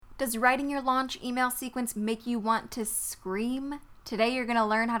Does writing your launch email sequence make you want to scream? Today you're going to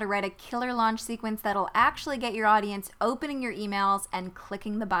learn how to write a killer launch sequence that'll actually get your audience opening your emails and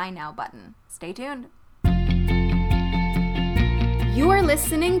clicking the buy now button. Stay tuned. You are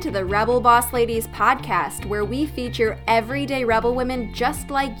listening to the Rebel Boss Ladies podcast, where we feature everyday rebel women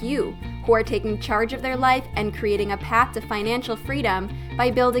just like you who are taking charge of their life and creating a path to financial freedom by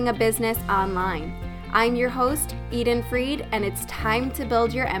building a business online. I'm your host, Eden Freed, and it's time to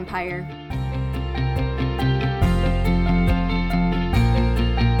build your empire.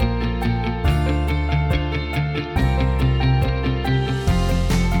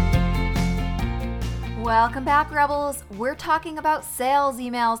 Welcome back, Rebels. We're talking about sales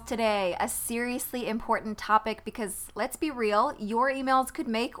emails today, a seriously important topic because, let's be real, your emails could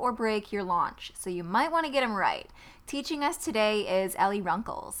make or break your launch, so you might want to get them right. Teaching us today is Elli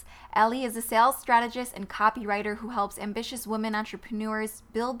Runkles. Elli is a sales strategist and copywriter who helps ambitious women entrepreneurs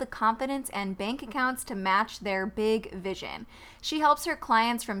build the confidence and bank accounts to match their big vision. She helps her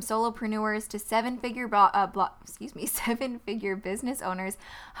clients from solopreneurs to seven-figure business owners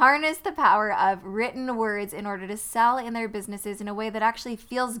harness the power of written words in order to sell in their businesses in a way that actually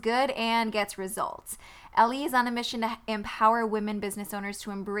feels good and gets results. Elli is on a mission to empower women business owners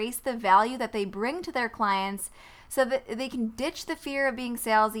to embrace the value that they bring to their clients so that they can ditch the fear of being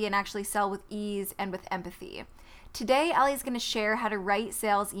salesy and actually sell with ease and with empathy. Today, Elli is going to share how to write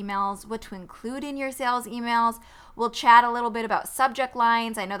sales emails, what to include in your sales emails. We'll chat a little bit about subject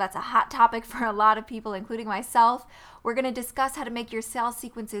lines. I know that's a hot topic for a lot of people, including myself. We're going to discuss how to make your sales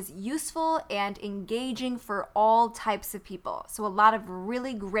sequences useful and engaging for all types of people. So a lot of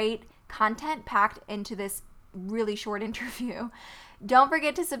really great content packed into this really short interview. Don't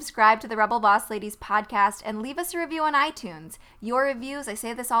forget to subscribe to the Rebel Boss Ladies podcast and leave us a review on iTunes. Your reviews, I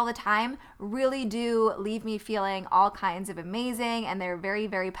say this all the time, really do leave me feeling all kinds of amazing, and they're very,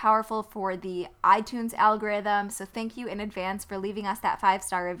 very powerful for the iTunes algorithm. So thank you in advance for leaving us that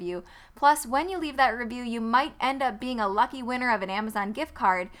 5-star review. Plus, when you leave that review, you might end up being a lucky winner of an Amazon gift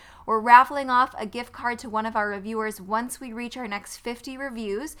card. We're raffling off a gift card to one of our reviewers once we reach our next 50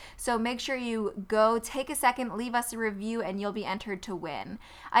 reviews. So make sure you go take a second, leave us a review, and you'll be entered to win.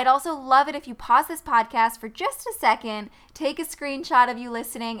 I'd also love it if you pause this podcast for just a second, take a screenshot of you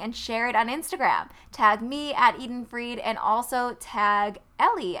listening, and share it on Instagram. Tag me at Eden Freed and also tag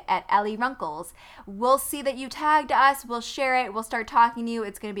Elli at Elli Runkles. We'll see that you tagged us. We'll share it. We'll start talking to you.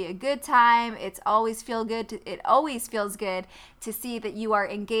 It's going to be a good time. It always feels good to see that you are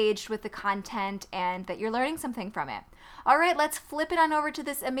engaged with the content and that you're learning something from it. All right, let's flip it on over to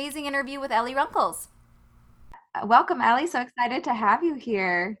this amazing interview with Elli Runkles. Welcome, Elli. So excited to have you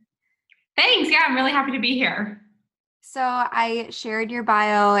here. Thanks. Yeah, I'm really happy to be here. So I shared your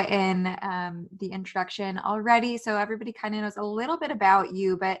bio in the introduction already, so everybody kind of knows a little bit about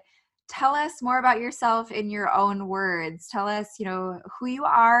you, but tell us more about yourself in your own words. Tell us, who you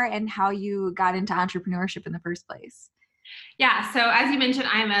are and how you got into entrepreneurship in the first place. Yeah, so as you mentioned,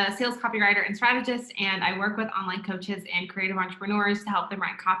 I'm a sales copywriter and strategist, and I work with online coaches and creative entrepreneurs to help them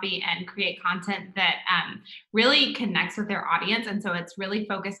write copy and create content that really connects with their audience. And so it's really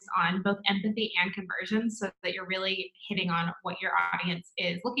focused on both empathy and conversion so that you're really hitting on what your audience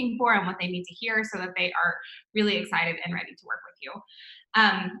is looking for and what they need to hear so that they are really excited and ready to work with you.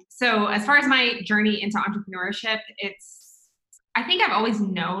 So as far as my journey into entrepreneurship, I think I've always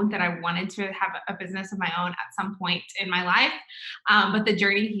known that I wanted to have a business of my own at some point in my life. But the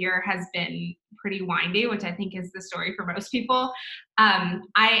journey here has been pretty windy, which I think is the story for most people.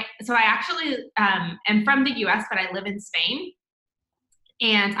 I actually am from the US, but I live in Spain.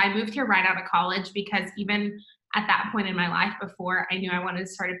 And I moved here right out of college because even at that point in my life, before I knew I wanted to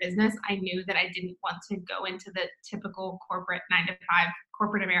start a business, I knew that I didn't want to go into the typical corporate 9-to-5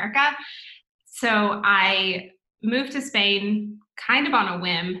 corporate America. So I moved to Spain kind of on a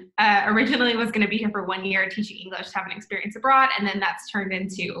whim. Originally was going to be here for 1 year teaching English to have an experience abroad. And then that's turned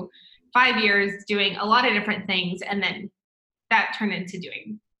into 5 years doing a lot of different things. And then that turned into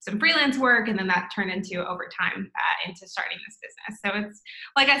doing some freelance work. And then that turned into over time into starting this business. So it's,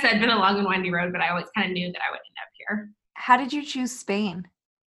 like I said, been a long and windy road, but I always kind of knew that I would end up here. How did you choose Spain?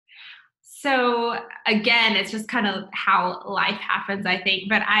 So again, it's just kind of how life happens, I think.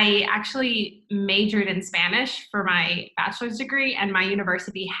 But I actually majored in Spanish for my bachelor's degree, and my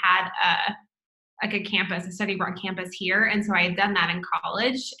university had a study abroad campus here. And so I had done that in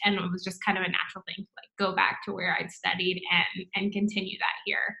college, and it was just kind of a natural thing to go back to where I'd studied and continue that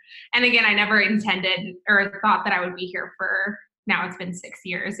here. And again, I never intended or thought that I would be here for, now it's been 6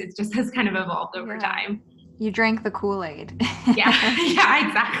 years. It just has kind of evolved over time. You drank the Kool-Aid. Yeah,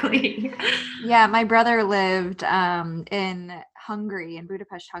 exactly. Yeah, my brother lived in Hungary, in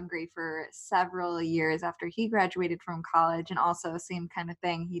Budapest, Hungary for several years after he graduated from college, and also same kind of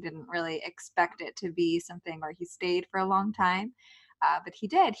thing. He didn't really expect it to be something where he stayed for a long time, but he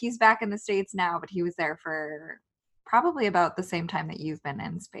did. He's back in the States now, but he was there for probably about the same time that you've been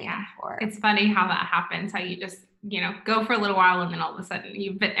in Yeah. Spain for. It's funny how that happens, how you just, go for a little while and then all of a sudden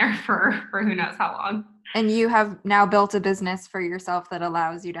you've been there for who knows how long. And you have now built a business for yourself that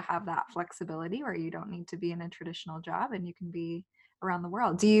allows you to have that flexibility where you don't need to be in a traditional job and you can be around the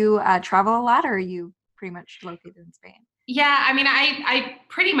world. Do you travel a lot, or are you pretty much located in Spain? Yeah, I mean, I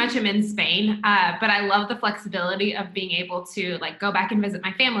pretty much am in Spain, but I love the flexibility of being able to like go back and visit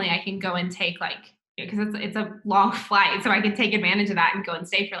my family. I can go and take like, because it's a long flight, so I can take advantage of that and go and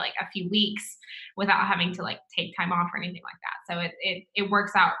stay for like a few weeks without having to like take time off or anything like that. So it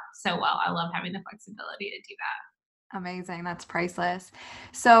works out so well. I love having the flexibility to do that. Amazing. That's priceless.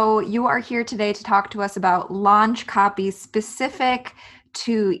 So you are here today to talk to us about launch copy specific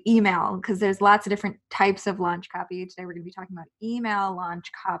to email, because there's lots of different types of launch copy. Today we're going to be talking about email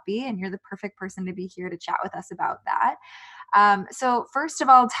launch copy, and you're the perfect person to be here to chat with us about that. So first of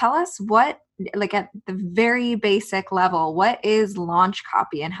all, tell us what, like at the very basic level, what is launch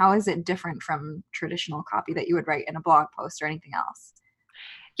copy and how is it different from traditional copy that you would write in a blog post or anything else?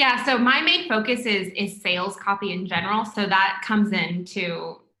 Yeah, so my main focus is sales copy in general. So that comes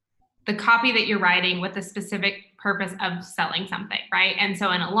into the copy that you're writing with a specific purpose of selling something, right? And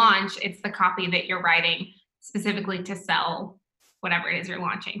so in a launch, it's the copy that you're writing specifically to sell whatever it is you're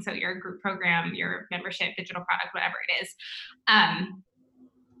launching. So your group program, your membership, digital product, whatever it is.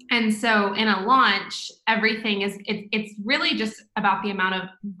 And so in a launch, everything it's really just about the amount of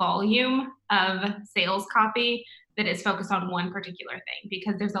volume of sales copy that is focused on one particular thing,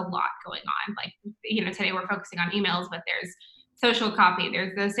 because there's a lot going on. Like, today we're focusing on emails, but there's social copy,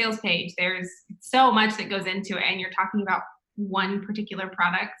 there's the sales page, there's so much that goes into it, and you're talking about one particular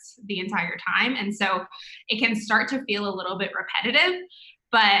product the entire time. And so it can start to feel a little bit repetitive.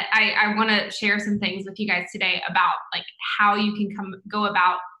 But I want to share some things with you guys today about like how you can go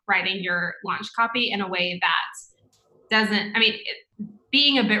about writing your launch copy in a way that doesn't,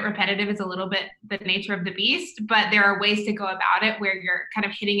 being a bit repetitive is a little bit the nature of the beast, but there are ways to go about it where you're kind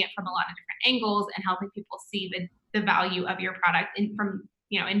of hitting it from a lot of different angles and helping people see the value of your product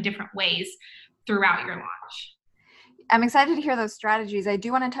in different ways throughout your launch. I'm excited to hear those strategies. I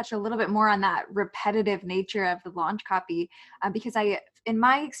do want to touch a little bit more on that repetitive nature of the launch copy, because in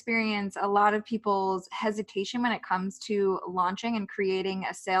my experience, a lot of people's hesitation when it comes to launching and creating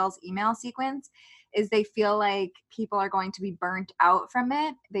a sales email sequence is they feel like people are going to be burnt out from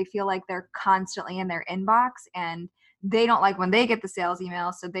it. They feel like they're constantly in their inbox and they don't like when they get the sales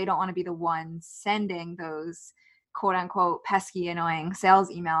email, so they don't want to be the ones sending those quote unquote pesky, annoying sales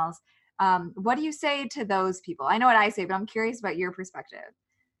emails. What do you say to those people? I know what I say, but I'm curious about your perspective.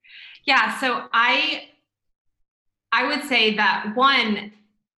 Yeah, so I would say that one,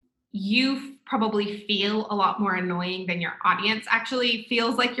 you probably feel a lot more annoying than your audience actually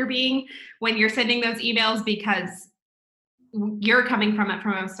feels like you're being when you're sending those emails, because you're coming from it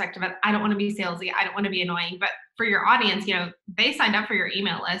from a perspective of, I don't want to be salesy, I don't want to be annoying. But for your audience, they signed up for your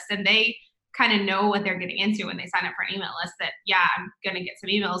email list and they kind of know what they're getting into when they sign up for an email list, that, yeah, I'm going to get some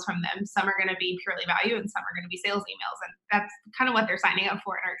emails from them. Some are going to be purely value and some are going to be sales emails. And that's kind of what they're signing up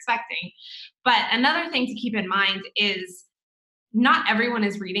for and are expecting. But another thing to keep in mind is not everyone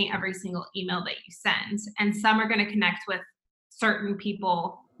is reading every single email that you send. And some are going to connect with certain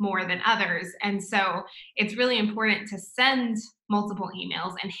people more than others. And so it's really important to send multiple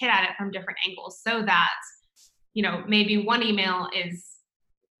emails and hit at it from different angles so that, maybe one email is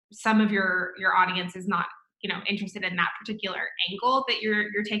some of your audience is not interested in that particular angle that you're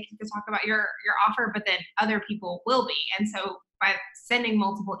taking to talk about your offer, but then other people will be. And so by sending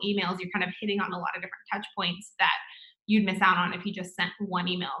multiple emails, you're kind of hitting on a lot of different touch points that you'd miss out on if you just sent one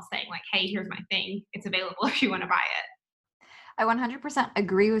email saying like, hey, here's my thing, it's available if you want to buy it. I 100%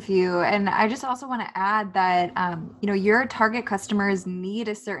 agree with you. And I just also want to add that, your target customers need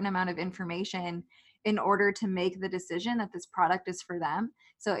a certain amount of information in order to make the decision that this product is for them.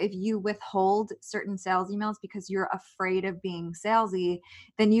 So if you withhold certain sales emails because you're afraid of being salesy,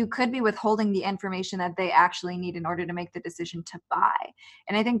 then you could be withholding the information that they actually need in order to make the decision to buy.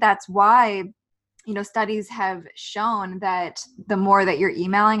 And I think that's why studies have shown that the more that you're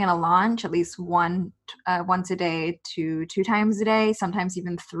emailing in a launch, at least once a day to 2 times a day, sometimes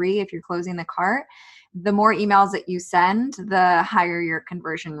even 3 if you're closing the cart, the more emails that you send, the higher your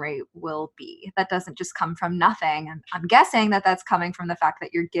conversion rate will be. That doesn't just come from nothing. I'm guessing that that's coming from the fact that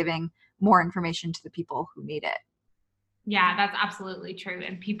you're giving more information to the people who need it. Yeah, that's absolutely true.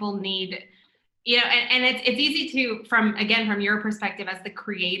 And people need And it's easy to, from your perspective as the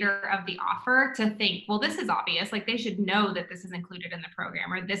creator of the offer, to think, well, this is obvious. Like, they should know that this is included in the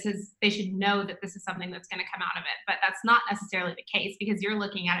program, or they should know that this is something that's going to come out of it. But that's not necessarily the case, because you're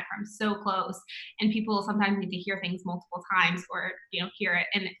looking at it from so close, and people sometimes need to hear things multiple times, or, hear it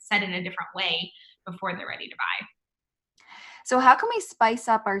and it's said in a different way before they're ready to buy. So how can we spice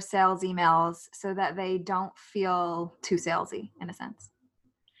up our sales emails so that they don't feel too salesy in a sense?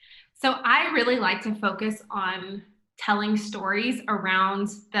 So I really like to focus on telling stories around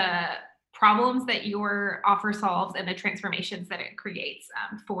the problems that your offer solves and the transformations that it creates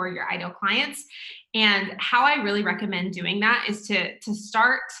for your ideal clients. And how I really recommend doing that is to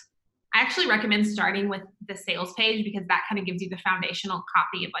start. I actually recommend starting with the sales page, because that kind of gives you the foundational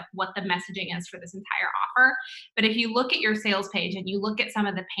copy of like what the messaging is for this entire offer. But if you look at your sales page and you look at some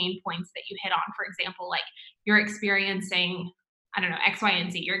of the pain points that you hit on, for example, like you're experiencing, I don't know, X, Y, and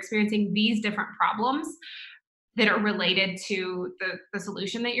Z, you're experiencing these different problems that are related to the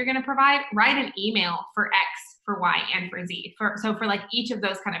solution that you're going to provide, write an email for X, for Y, and for Z. So for like each of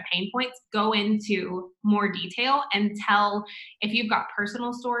those kind of pain points, go into more detail and tell, if you've got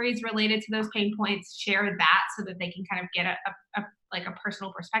personal stories related to those pain points, share that so that they can kind of get a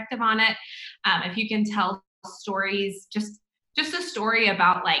personal perspective on it. If you can tell stories, just a story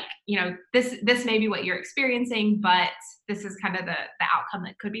about, like, this may be what you're experiencing, but this is kind of the outcome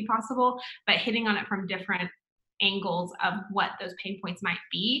that could be possible, but hitting on it from different angles of what those pain points might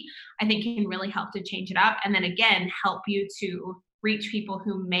be, I think can really help to change it up. And then again, help you to reach people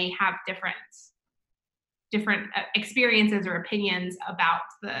who may have different experiences or opinions about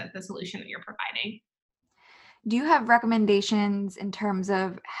the solution that you're providing. Do you have recommendations in terms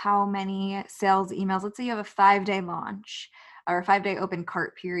of how many sales emails? Let's say you have a 5-day launch or a 5-day open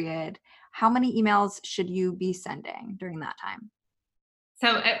cart period. How many emails should you be sending during that time?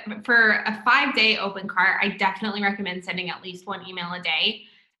 So for a 5-day open cart, I definitely recommend sending at least one email a day.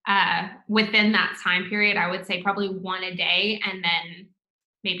 Within that time period, I would say probably one a day, and then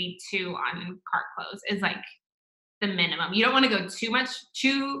maybe two on cart close is like the minimum. You don't want to go too much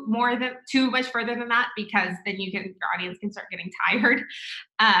further than that, because then your audience can start getting tired,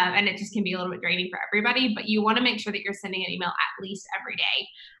 and it just can be a little bit draining for everybody. But you want to make sure that you're sending an email at least every day,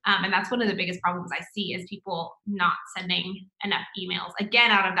 and that's one of the biggest problems I see, is people not sending enough emails. Again,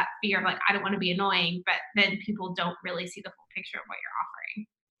 out of that fear of like, I don't want to be annoying, but then people don't really see the full picture of what you're offering.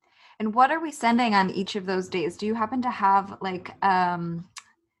 And what are we sending on each of those days? Do you happen to have like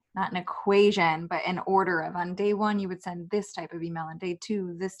not an equation, but an order of, on day 1 you would send this type of email, and day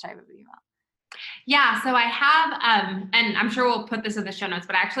 2 this type of email? Yeah, so I have, and I'm sure we'll put this in the show notes,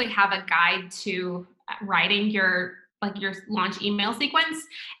 but I actually have a guide to writing your launch email sequence,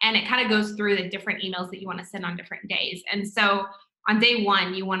 and it kind of goes through the different emails that you want to send on different days. And so on day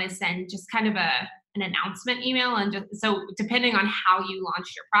 1, you want to send just kind of an announcement email, and just so depending on how you launch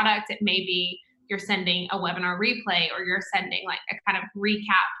your product, it may be you're sending a webinar replay, or you're sending like a kind of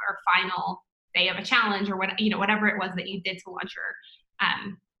recap or final day of a challenge, or whatever it was that you did to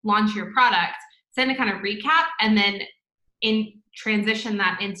launch your product. Send a kind of recap, and then transition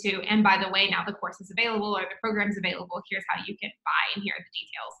that into, and by the way, now the course is available, or the program's available. Here's how you can buy, and here are the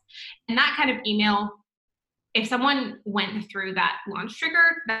details. And that kind of email, if someone went through that launch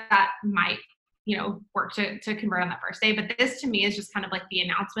trigger, that might work to convert on that first day. But this to me is just kind of like the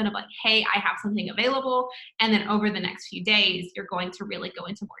announcement of like, hey, I have something available. And then over the next few days, you're going to really go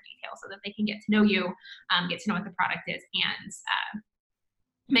into more detail so that they can get to know you, get to know what the product is, and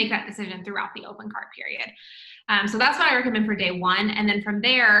make that decision throughout the open cart period. So that's what I recommend for day 1. And then from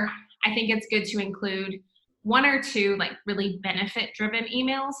there, I think it's good to include 1 or 2 like really benefit driven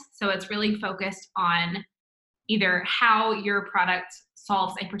emails. So it's really focused on either how your product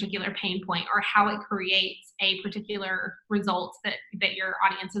solves a particular pain point, or how it creates a particular result that your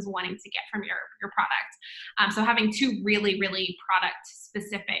audience is wanting to get from your product. So having 2 really, really product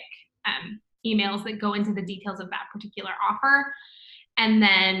specific emails that go into the details of that particular offer. And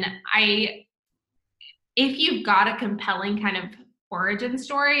then if you've got a compelling kind of origin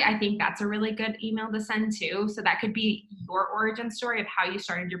story, I think that's a really good email to send too. So that could be your origin story of how you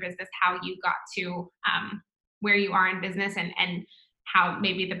started your business, how you got to where you are in business, and how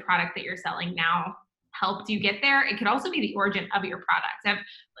maybe the product that you're selling now helped you get there. It could also be the origin of your product, of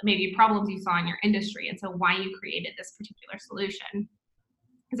maybe problems you saw in your industry, and so why you created this particular solution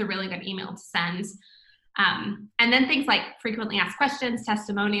is a really good email to send. And then things like frequently asked questions,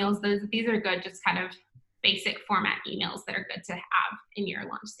 testimonials, these are good, just kind of basic format emails that are good to have in your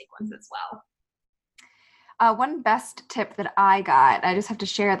launch sequence as well. One best tip that I got, I just have to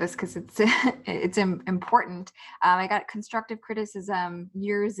share this because it's important. I got constructive criticism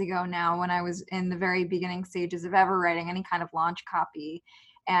years ago now when I was in the very beginning stages of ever writing any kind of launch copy.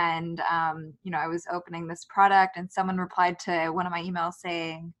 And, I was opening this product and someone replied to one of my emails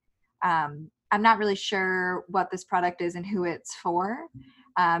saying, I'm not really sure what this product is and who it's for.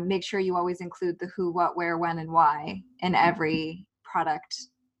 Make sure you always include the who, what, where, when, and why in every product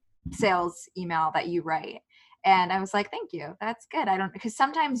sales email that you write. And I was like, thank you. That's good. I don't, because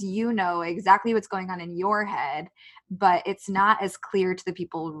sometimes you know exactly what's going on in your head, but it's not as clear to the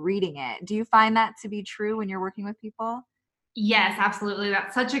people reading it. Do you find that to be true when you're working with people? Yes, absolutely.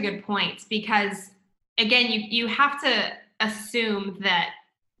 That's such a good point because again, you have to assume that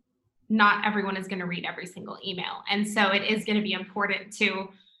not everyone is going to read every single email. And so it is going to be important to,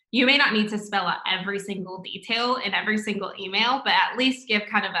 you may not need to spell out every single detail in every single email, but at least give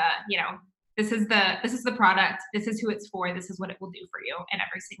kind of a, this is the product, this is who it's for, this is what it will do for you in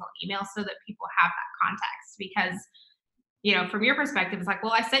every single email so that people have that context. Because from your perspective, it's like,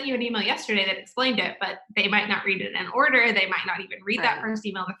 well, I sent you an email yesterday that explained it, but they might not read it in order. They might not even read that Right. first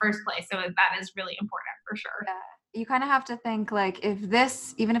email in the first place. So that is really important for sure. Yeah. You kind of have to think like if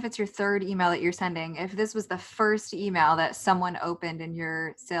this, even if it's your third email that you're sending, if this was the first email that someone opened in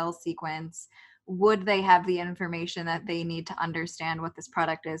your sales sequence, would they have the information that they need to understand what this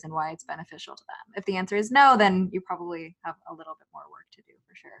product is and why it's beneficial to them? If the answer is no, then you probably have a little bit more work to do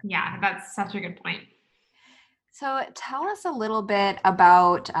for sure. Yeah, that's such a good point. So tell us a little bit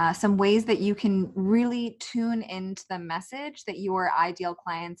about some ways that you can really tune into the message that your ideal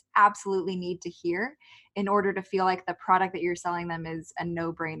clients absolutely need to hear in order to feel like the product that you're selling them is a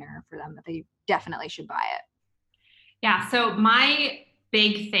no-brainer for them, that they definitely should buy it. Yeah. So my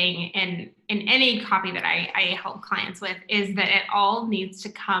big thing in any copy that I help clients with is that it all needs to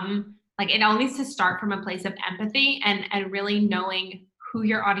come, like it all needs to start from a place of empathy and really knowing who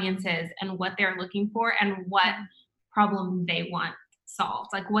your audience is and what they're looking for and what problem they want solved,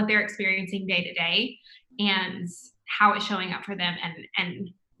 like what they're experiencing day to day and how it's showing up for them and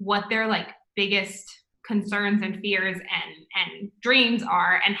what their like biggest concerns and fears and dreams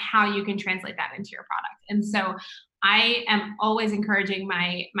are and how you can translate that into your product. And so I am always encouraging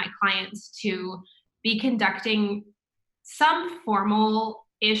my clients to be conducting some formal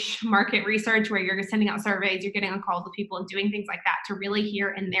ish market research where you're sending out surveys, you're getting on calls with people and doing things like that to really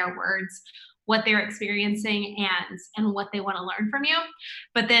hear in their words what they're experiencing and what they want to learn from you.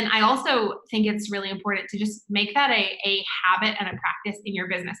 But then I also think it's really important to just make that a habit and a practice in your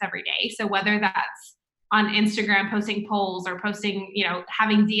business every day. So whether that's on Instagram, posting polls or posting,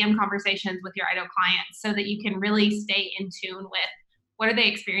 having DM conversations with your ideal clients so that you can really stay in tune with what are they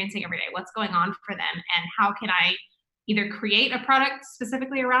experiencing every day? What's going on for them? And how can I either create a product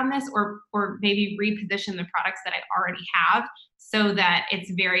specifically around this or maybe reposition the products that I already have so that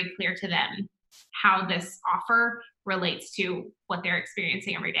it's very clear to them how this offer relates to what they're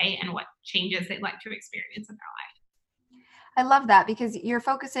experiencing every day and what changes they'd like to experience in their life. I love that because you're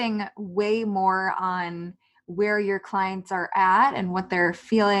focusing way more on where your clients are at and what they're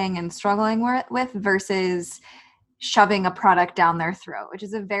feeling and struggling with versus shoving a product down their throat, which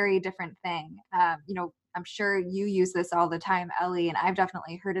is a very different thing. I'm sure you use this all the time, Ellie, and I've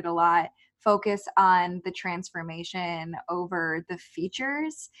definitely heard it a lot. Focus on the transformation over the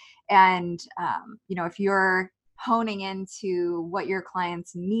features. And, if you're honing into what your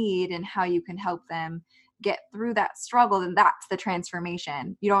clients need and how you can help them get through that struggle, then that's the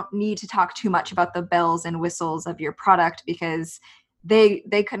transformation. You don't need to talk too much about the bells and whistles of your product because they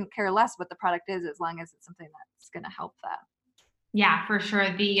couldn't care less what the product is as long as it's something that's going to help them. Yeah, for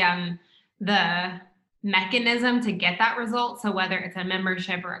sure. The mechanism to get that result, so whether it's a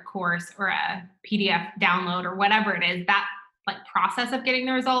membership or a course or a PDF download or whatever it is, that like process of getting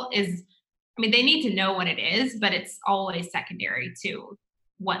the result is, I mean, they need to know what it is, but it's always secondary to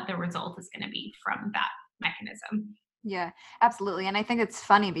what the result is going to be from that mechanism. Yeah, absolutely. And I think it's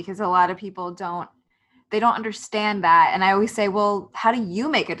funny because a lot of people they don't understand that. And I always say, well, how do you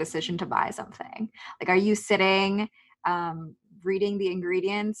make a decision to buy something? Like, are you sitting, reading the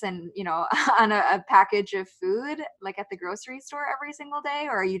ingredients and, on a package of food, like at the grocery store every single day?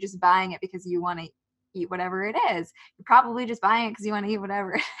 Or are you just buying it because you want to eat whatever it is? You're probably just buying it because you want to eat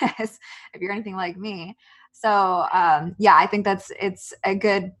whatever it is, if you're anything like me. So, yeah, I think it's a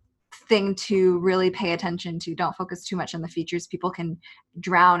good thing to really pay attention to. Don't focus too much on the features. People can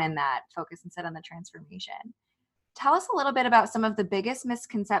drown in that. Focus instead on the transformation. Tell us a little bit about some of the biggest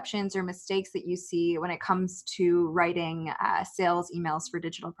misconceptions or mistakes that you see when it comes to writing sales emails for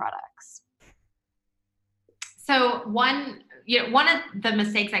digital products. So one, one of the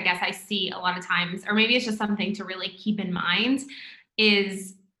mistakes I guess I see a lot of times, or maybe it's just something to really keep in mind,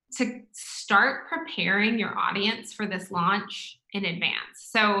 is to start preparing your audience for this launch in advance.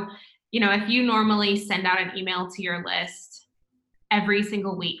 So, if you normally send out an email to your list every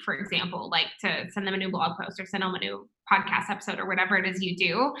single week, for example, like to send them a new blog post or send them a new podcast episode or whatever it is you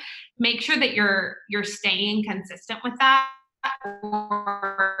do, make sure that you're staying consistent with that,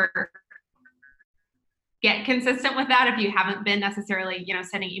 or get consistent with that. If you haven't been necessarily,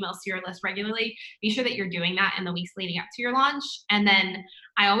 sending emails to your list regularly, be sure that you're doing that in the weeks leading up to your launch. And then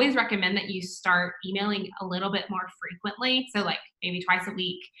I always recommend that you start emailing a little bit more frequently. So like maybe twice a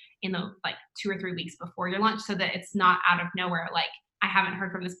week in the 2 or 3 weeks before your launch, so that it's not out of nowhere. Like, I haven't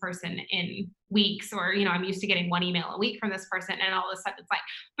heard from this person in weeks, or, I'm used to getting one email a week from this person. And all of a sudden it's like,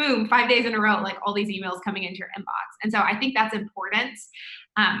 boom, 5 days in a row, like all these emails coming into your inbox. And so I think that's important.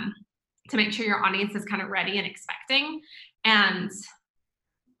 To make sure your audience is kind of ready and expecting, and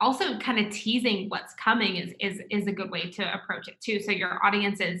also kind of teasing what's coming is a good way to approach it too. So your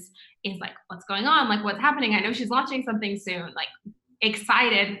audience is like, what's going on? Like, what's happening? I know she's launching something soon. Like,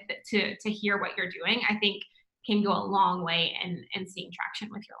 excited to hear what you're doing, I think can go a long way in seeing traction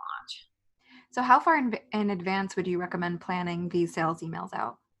with your launch. So how far in advance would you recommend planning these sales emails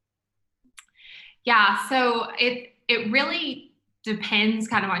out? Yeah, so it really depends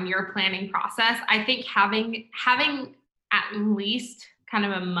kind of on your planning process. I think having at least kind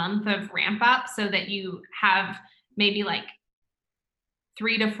of a month of ramp up, so that you have maybe like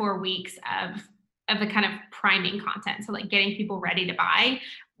 3 to 4 weeks of the kind of priming content. So like getting people ready to buy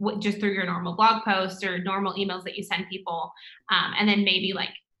just through your normal blog posts or normal emails that you send people. And then maybe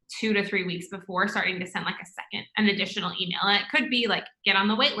like 2 to 3 weeks before, starting to send like an additional email. And it could be like, get on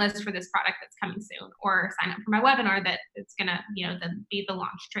the wait list for this product that's coming soon, or sign up for my webinar that it's going to, then be the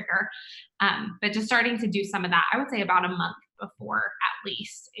launch trigger. But just starting to do some of that, I would say about a month before at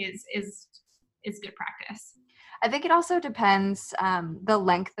least is good practice. I think it also depends the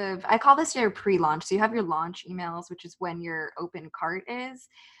length of, I call this your pre-launch. So you have your launch emails, which is when your open cart is.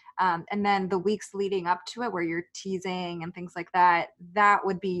 And then the weeks leading up to it, where you're teasing and things like that, that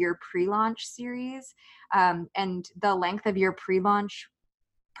would be your pre-launch series. And the length of your pre-launch,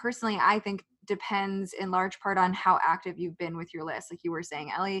 personally, I think depends in large part on how active you've been with your list. Like you were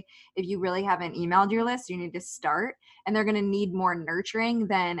saying, Ellie, if you really haven't emailed your list, you need to start, and they're going to need more nurturing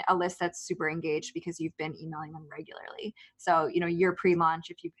than a list that's super engaged because you've been emailing them regularly. So, your pre-launch,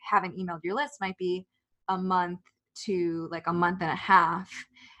 if you haven't emailed your list, might be a month to like a month and a half.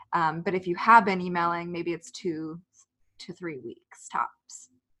 But if you have been emailing, maybe it's 2 to 3 weeks tops.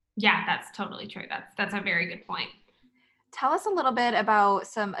 Yeah, that's totally true. That's a very good point. Tell us a little bit about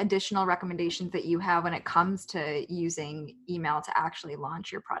some additional recommendations that you have when it comes to using email to actually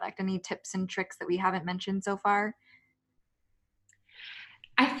launch your product. Any tips and tricks that we haven't mentioned so far?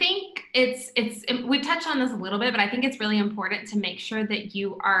 I think we touched on this a little bit, but I think it's really important to make sure that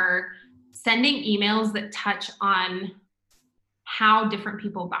you are sending emails that touch on how different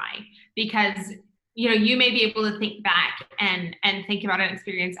people buy, because you may be able to think back and think about an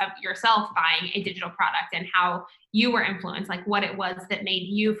experience of yourself buying a digital product and how you were influenced, like what it was that made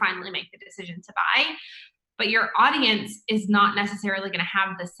you finally make the decision to buy. But your audience is not necessarily going to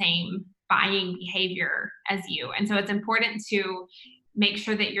have the same buying behavior as you. And so it's important to make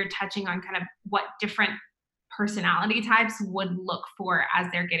sure that you're touching on kind of what different personality types would look for as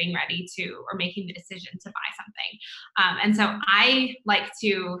they're getting ready to, or making the decision to buy something. And so I like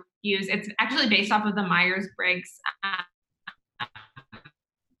to use, it's actually based off of the Myers-Briggs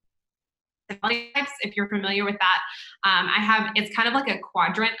types, if you're familiar with that. It's kind of like a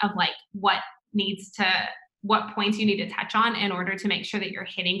quadrant of like what points you need to touch on in order to make sure that you're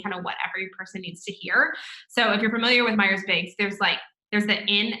hitting kind of what every person needs to hear. So if you're familiar with Myers-Briggs, there's the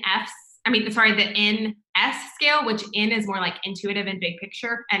NS scale, which N is more like intuitive and big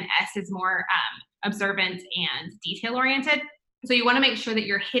picture, and S is more observant and detail oriented. So you want to make sure that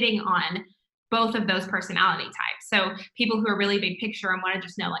you're hitting on both of those personality types. So people who are really big picture and want to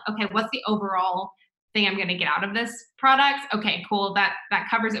just know like, okay, what's the overall thing I'm going to get out of this product? Okay, cool. That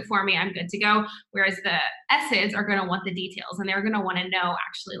covers it for me. I'm good to go. Whereas the S's are going to want the details, and they're going to want to know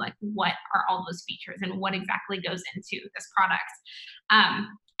actually like what are all those features and what exactly goes into this product.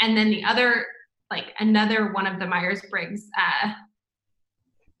 And then the other, like another one of the Myers-Briggs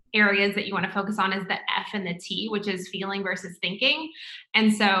areas that you want to focus on is the F and the T, which is feeling versus thinking.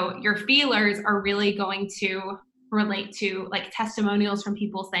 And so your feelers are really going to relate to like testimonials from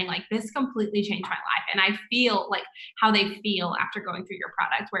people saying like, this completely changed my life. And I feel like how they feel after going through your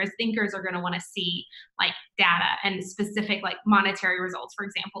product. Whereas thinkers are going to want to see like data and specific like monetary results, for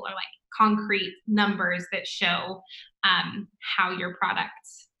example, or like concrete numbers that show how your product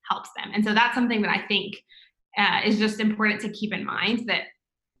helps them. And so that's something that I think is just important to keep in mind, that,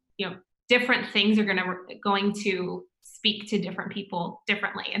 you know, different things are going to speak to different people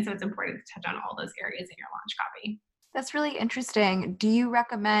differently. And so it's important to touch on all those areas in your launch copy. That's really interesting. Do you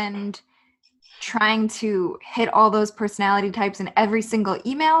recommend trying to hit all those personality types in every single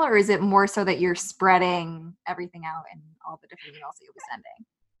email, or is it more so that you're spreading everything out in all the different emails that you'll be sending?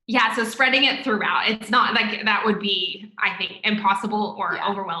 Yeah, so spreading it throughout. It's not like that would be, I think, impossible or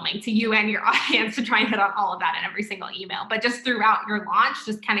overwhelming to you and your audience to try and hit on all of that in every single email. But just throughout your launch,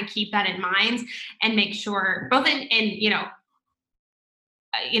 just kind of keep that in mind and make sure both in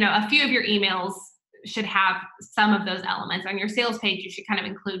a few of your emails should have some of those elements. On your sales page, you should kind of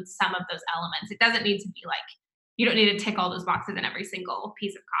include some of those elements. It doesn't need to be like, you don't need to tick all those boxes in every single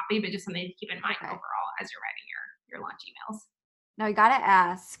piece of copy, but just something to keep in mind overall as you're writing your launch emails. Now, you got to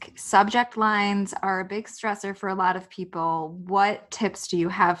ask, subject lines are a big stressor for a lot of people. What tips do you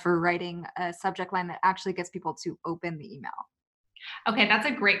have for writing a subject line that actually gets people to open the email? Okay, that's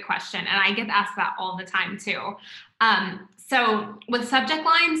a great question. And I get asked that all the time too. So with subject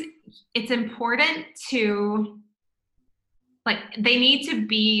lines, it's important to, like, they need to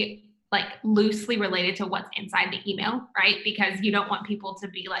be like loosely related to what's inside the email, right? Because you don't want people to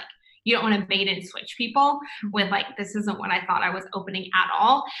be like, you don't want to bait and switch people with like, this isn't what I thought I was opening at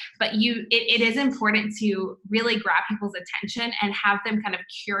all. But it is important to really grab people's attention and have them kind of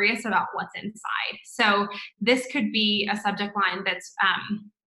curious about what's inside. So this could be a subject line that's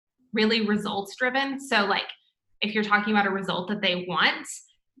really results driven. So like if you're talking about a result that they want,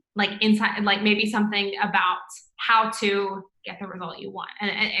 like inside, like maybe something about how to get the result you want.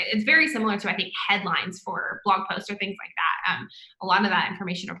 And it's very similar to, I think, headlines for blog posts or things like that. A lot of that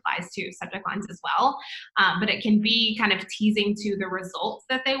information applies to subject lines as well. But it can be kind of teasing to the results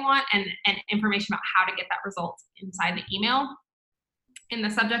that they want and information about how to get that result inside the email. And the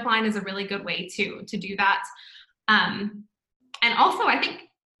subject line is a really good way to do that. And also, I think,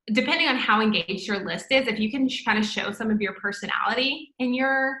 depending on how engaged your list is, if you can kind of show some of your personality in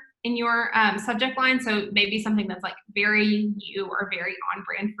your subject line, so maybe something that's like very you or very on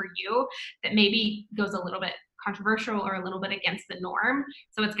brand for you, that maybe goes a little bit controversial or a little bit against the norm,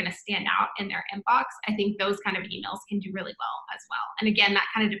 so it's going to stand out in their inbox. I think those kind of emails can do really well as well. And again, that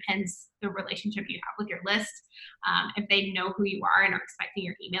kind of depends the relationship you have with your list. If they know who you are and are expecting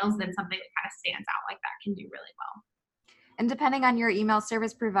your emails, then something that kind of stands out like that can do really well. And depending on your email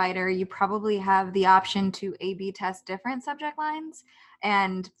service provider, you probably have the option to A/B test different subject lines.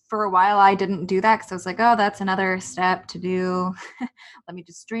 And for a while, I didn't do that because I was like, oh, that's another step to do. Let me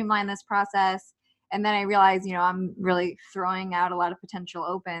just streamline this process. And then I realized, I'm really throwing out a lot of potential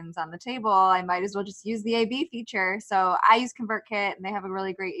opens on the table. I might as well just use the A/B feature. So I use ConvertKit, and they have a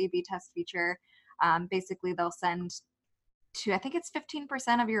really great A/B test feature. Basically, they'll send to, I think it's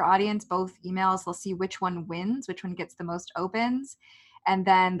 15% of your audience, both emails. They'll see which one wins, which one gets the most opens. And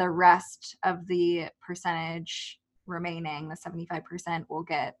then the rest of the percentage remaining, the 75%, will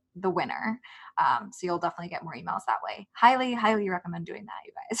get the winner. So you'll definitely get more emails that way. Highly, highly recommend doing that,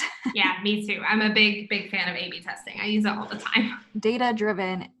 you guys. Yeah, me too. I'm a big fan of A/B testing. I use it all the time.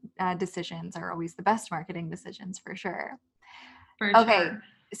 Data-driven decisions are always the best marketing decisions, for sure. Okay. Sure.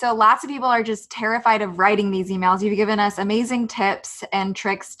 So lots of people are just terrified of writing these emails. You've given us amazing tips and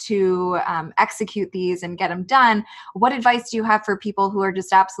tricks to execute these and get them done. What advice do you have for people who are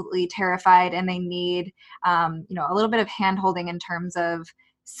just absolutely terrified and they need, a little bit of hand-holding in terms of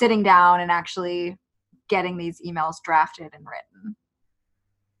sitting down and actually getting these emails drafted and written?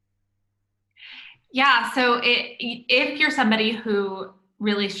 Yeah. So if you're somebody who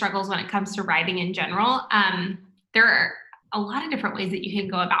really struggles when it comes to writing in general, there are a lot of different ways that you can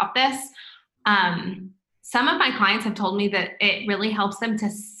go about this. Some of my clients have told me that it really helps them to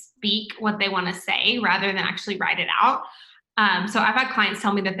speak what they want to say rather than actually write it out. So I've had clients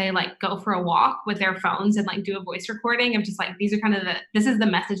tell me that they like go for a walk with their phones and like do a voice recording of just like, these are kind of this is the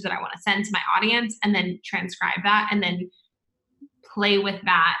message that I want to send to my audience, and then transcribe that and then play with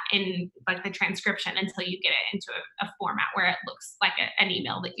that in like the transcription until you get it into a format where it looks like an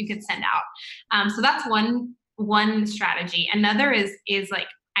email that you could send out. So that's one strategy. Another is like,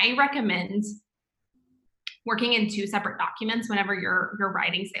 I recommend working in two separate documents whenever you're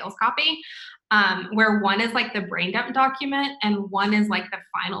writing sales copy, where one is like the brain dump document and one is like the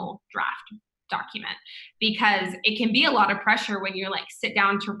final draft document, because it can be a lot of pressure when you're like sit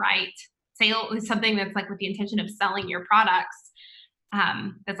down to write something that's like with the intention of selling your products,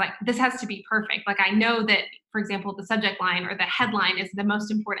 that's like, this has to be perfect. Like, I know that, for example, the subject line or the headline is the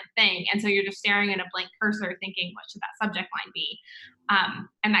most important thing. And so you're just staring at a blank cursor thinking, what should that subject line be?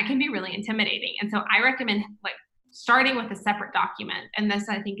 And that can be really intimidating. And so I recommend like starting with a separate document. And this,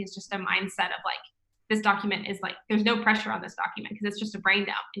 I think, is just a mindset of like, this document is like, there's no pressure on this document because it's just a brain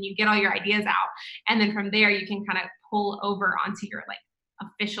dump, and you get all your ideas out. And then from there, you can kind of pull over onto your like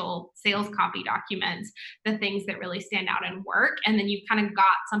official sales copy documents, the things that really stand out and work. And then you've kind of got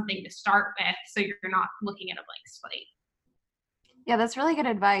something to start with, so you're not looking at a blank slate. Yeah, that's really good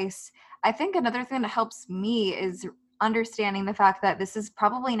advice. I think another thing that helps me is understanding the fact that this is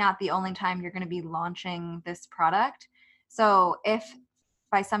probably not the only time you're going to be launching this product. So if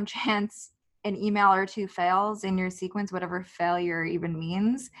by some chance an email or two fails in your sequence, whatever failure even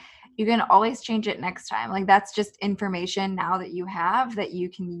means, you can always change it next time. Like, that's just information now that you have that you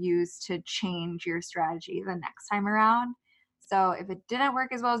can use to change your strategy the next time around. So if it didn't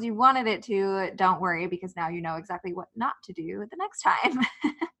work as well as you wanted it to, don't worry, because now you know exactly what not to do the next time.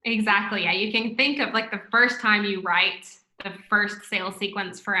 Exactly. Yeah. You can think of like the first time you write the first sales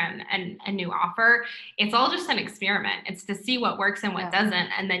sequence for a new offer, it's all just an experiment. It's to see what works and what doesn't.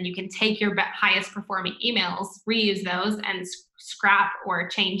 And then you can take your highest performing emails, reuse those, and scrap or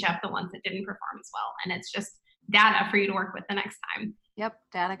change up the ones that didn't perform as well. And it's just data for you to work with the next time. Yep.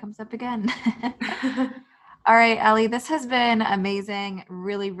 Data comes up again. All right, Elli, this has been amazing,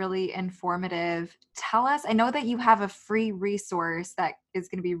 really, really informative. Tell us, I know that you have a free resource that is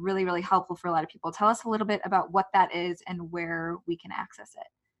going to be really, really helpful for a lot of people. Tell us a little bit about what that is and where we can access it.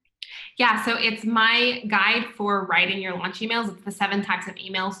 Yeah, so it's my guide for writing your launch emails. It's the 7 types of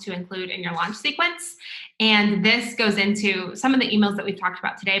emails to include in your launch sequence. And this goes into some of the emails that we've talked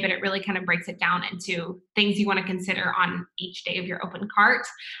about today, but it really kind of breaks it down into things you want to consider on each day of your open cart,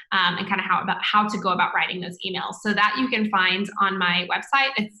 and kind of how to go about writing those emails. So that you can find on my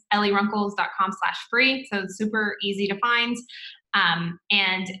website. It's ellirunkles.com/free. So it's super easy to find.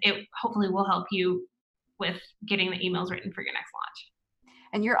 And it hopefully will help you with getting the emails written for your next launch.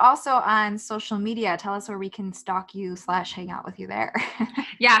 And you're also on social media. Tell us where we can stalk you / hang out with you there.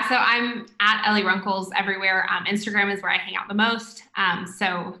 Yeah, so I'm at Elli Runkles everywhere. Instagram is where I hang out the most.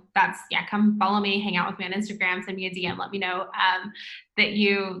 So come follow me, hang out with me on Instagram, send me a DM, let me know that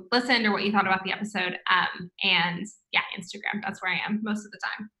you listened or what you thought about the episode. And yeah, Instagram, that's where I am most of the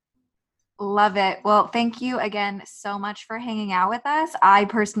time. Love it. Well, thank you again so much for hanging out with us. I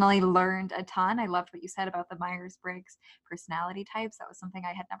personally learned a ton. I loved what you said about the Myers-Briggs personality types. That was something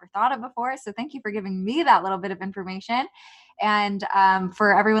I had never thought of before. So thank you for giving me that little bit of information. And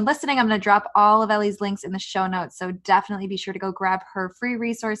for everyone listening, I'm going to drop all of Elli's links in the show notes. So definitely be sure to go grab her free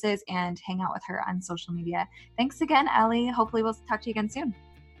resources and hang out with her on social media. Thanks again, Elli. Hopefully we'll talk to you again soon.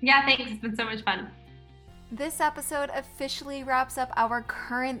 Yeah, thanks. It's been so much fun. This episode officially wraps up our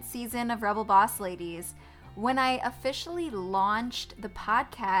current season of Rebel Boss Ladies. When I officially launched the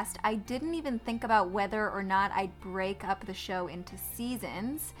podcast, I didn't even think about whether or not I'd break up the show into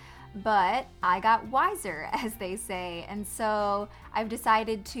seasons, but I got wiser, as they say. And so I've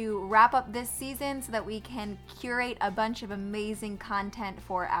decided to wrap up this season so that we can curate a bunch of amazing content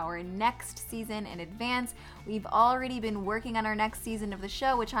for our next season in advance. We've already been working on our next season of the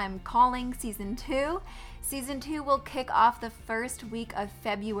show, which I'm calling Season 2. Season 2 will kick off the first week of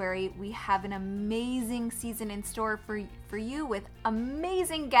February. We have an amazing season in store for you with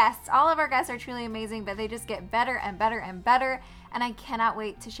amazing guests. All of our guests are truly amazing, but they just get better and better and better. And I cannot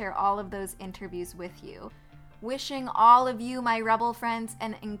wait to share all of those interviews with you. Wishing all of you, my Rebel friends,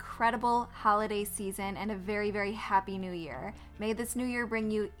 an incredible holiday season and a very, very happy new year. May this new year bring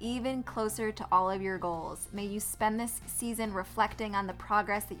you even closer to all of your goals. May you spend this season reflecting on the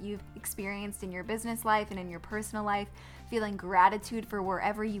progress that you've experienced in your business life and in your personal life, feeling gratitude for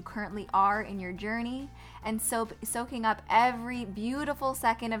wherever you currently are in your journey, and soaking up every beautiful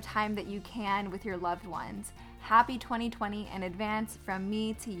second of time that you can with your loved ones. Happy 2020 in advance from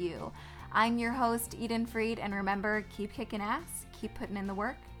me to you. I'm your host, Eden Freed, and remember, keep kicking ass, keep putting in the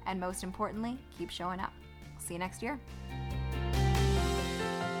work, and most importantly, keep showing up. See you next year.